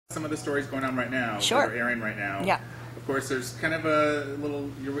Some of the stories going on right now Sure. that are airing right now. Yeah. Of course, there's kind of a little,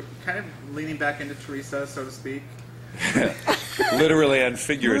 you're kind of leaning back into Teresa, so to speak. Literally and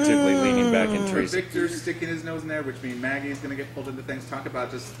figuratively leaning back in Teresa. Victor's sticking his nose in there, which means Maggie's going to get pulled into things. Talk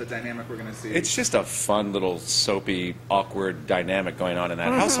about just the dynamic we're going to see. It's just a fun little soapy, awkward dynamic going on in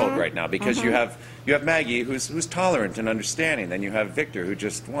that household right now because you have Maggie who's tolerant and understanding. Then you have Victor who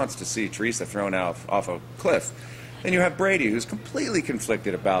just wants to see Teresa thrown off a cliff. Then you have Brady who's completely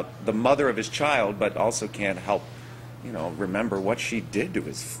conflicted about the mother of his child, but also can't help, remember what she did to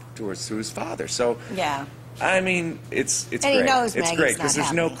his father. So yeah. I mean, it's and great. He knows it's Maggie's great because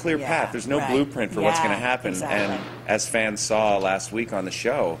there's no happy. clear path. There's no blueprint for what's going to happen. Exactly. And as fans saw last week on the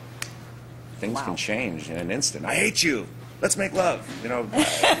show, things can change in an instant. I hate you. Let's make love. I don't know.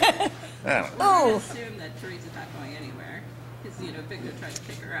 I assume that Teresa's not going anywhere because Victor tried to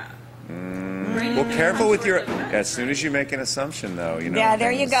pick her up. Well, careful with your. As soon as you make an assumption, though, Yeah,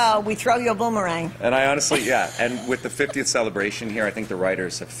 there you go. We throw you a boomerang. And I honestly, and with the 50th celebration here, I think the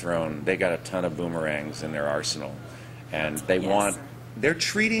writers have they got a ton of boomerangs in their arsenal, and they're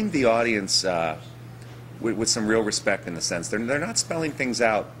treating the audience with some real respect in the sense they're not spelling things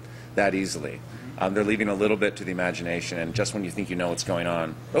out that easily. They're leaving a little bit to the imagination, and just when you think you know what's going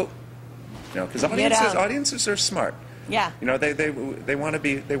on, because audiences are smart. Yeah. They want to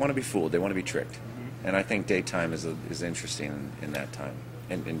be fooled. They want to be tricked, and I think daytime is interesting in that time,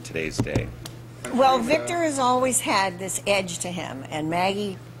 in today's day. Well, Victor has always had this edge to him, and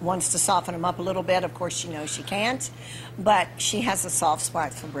Maggie wants to soften him up a little bit. Of course, she knows she can't, but she has a soft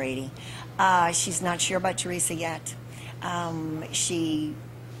spot for Brady. She's not sure about Teresa yet.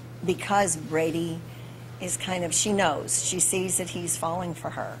 Because Brady is she knows, she sees that he's falling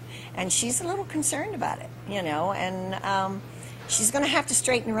for her, and she's a little concerned about it, and she's going to have to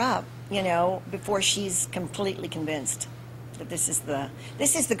straighten her up, before she's completely convinced that this is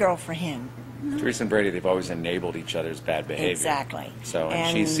the girl for him. Teresa and Brady, they've always enabled each other's bad behavior. Exactly. So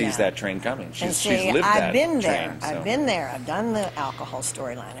and she sees that train coming. She's lived I've that been train. there. I've been there. I've done the alcohol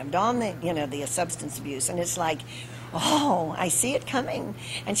storyline. I've done the substance abuse, and it's like, oh, I see it coming.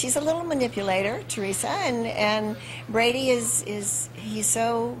 And she's a little manipulator, Teresa, and Brady he's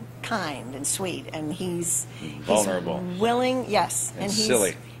so kind and sweet, and he's vulnerable, willing, yes, and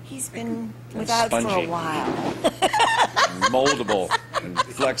silly. He's been without for a while. Moldable and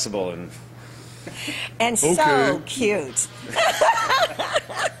flexible and so cute.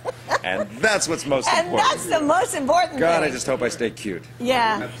 And that's what's most important. And that's the most important God, thing. I just hope I stay cute.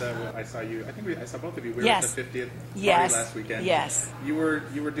 Yeah. I saw you. I think I saw both of you. We were Yes. at the 50th party Yes. last weekend. Yes. You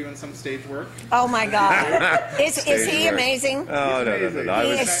were doing some stage work. Oh my God. Is he work. amazing? Oh, no.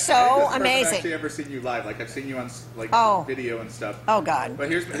 He is so I've amazing. actually ever seen you live. Like I've seen you on video and stuff. Oh God. But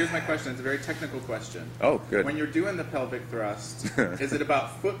here's my question. It's a very technical question. Oh, good. When you're doing the pelvic thrust, is it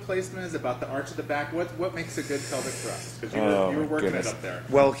about foot placement? Is it about the arch of the back? What makes a good pelvic thrust? Because you were working it up there.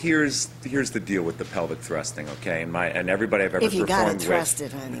 Well, here's the deal with the pelvic thrust thing, okay? And everybody I've ever if you performed got it with.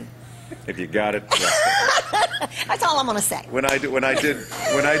 thrusted, honey. If you got it thrusted. That's all I'm gonna say. When I can't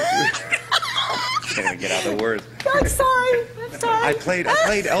even get out the words. I'm sorry. I played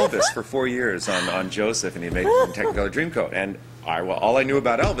Elvis for 4 years on Joseph, and he made Technicolor Dreamcoat. And all I knew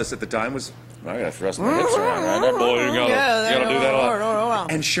about Elvis at the time was, I gotta thrust my hips around, right? That boy, you gotta do that a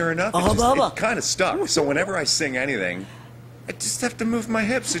lot. And sure enough, it kind of stuck. So whenever I sing anything, I just have to move my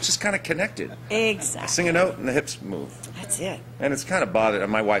hips. It's just kind of connected. Exactly. I sing a note and the hips move. That's it. And it's kind of bothered.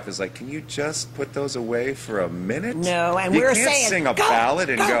 And my wife is like, "Can you just put those away for a minute?" No, and you we were can't saying, sing a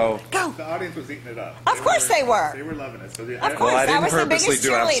ballad and go. The audience was eating it up. Of course they were. They were loving it. So Of course, Well, I that didn't was the purposely biggest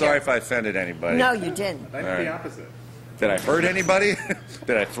do it. I'm cheerleader. sorry if I offended anybody. No, you didn't. I think the opposite. Did I hurt anybody?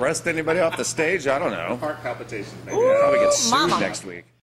 Did I thrust anybody off the stage? I don't know. Heart palpitations, maybe. I'll probably get sued Mama. next week.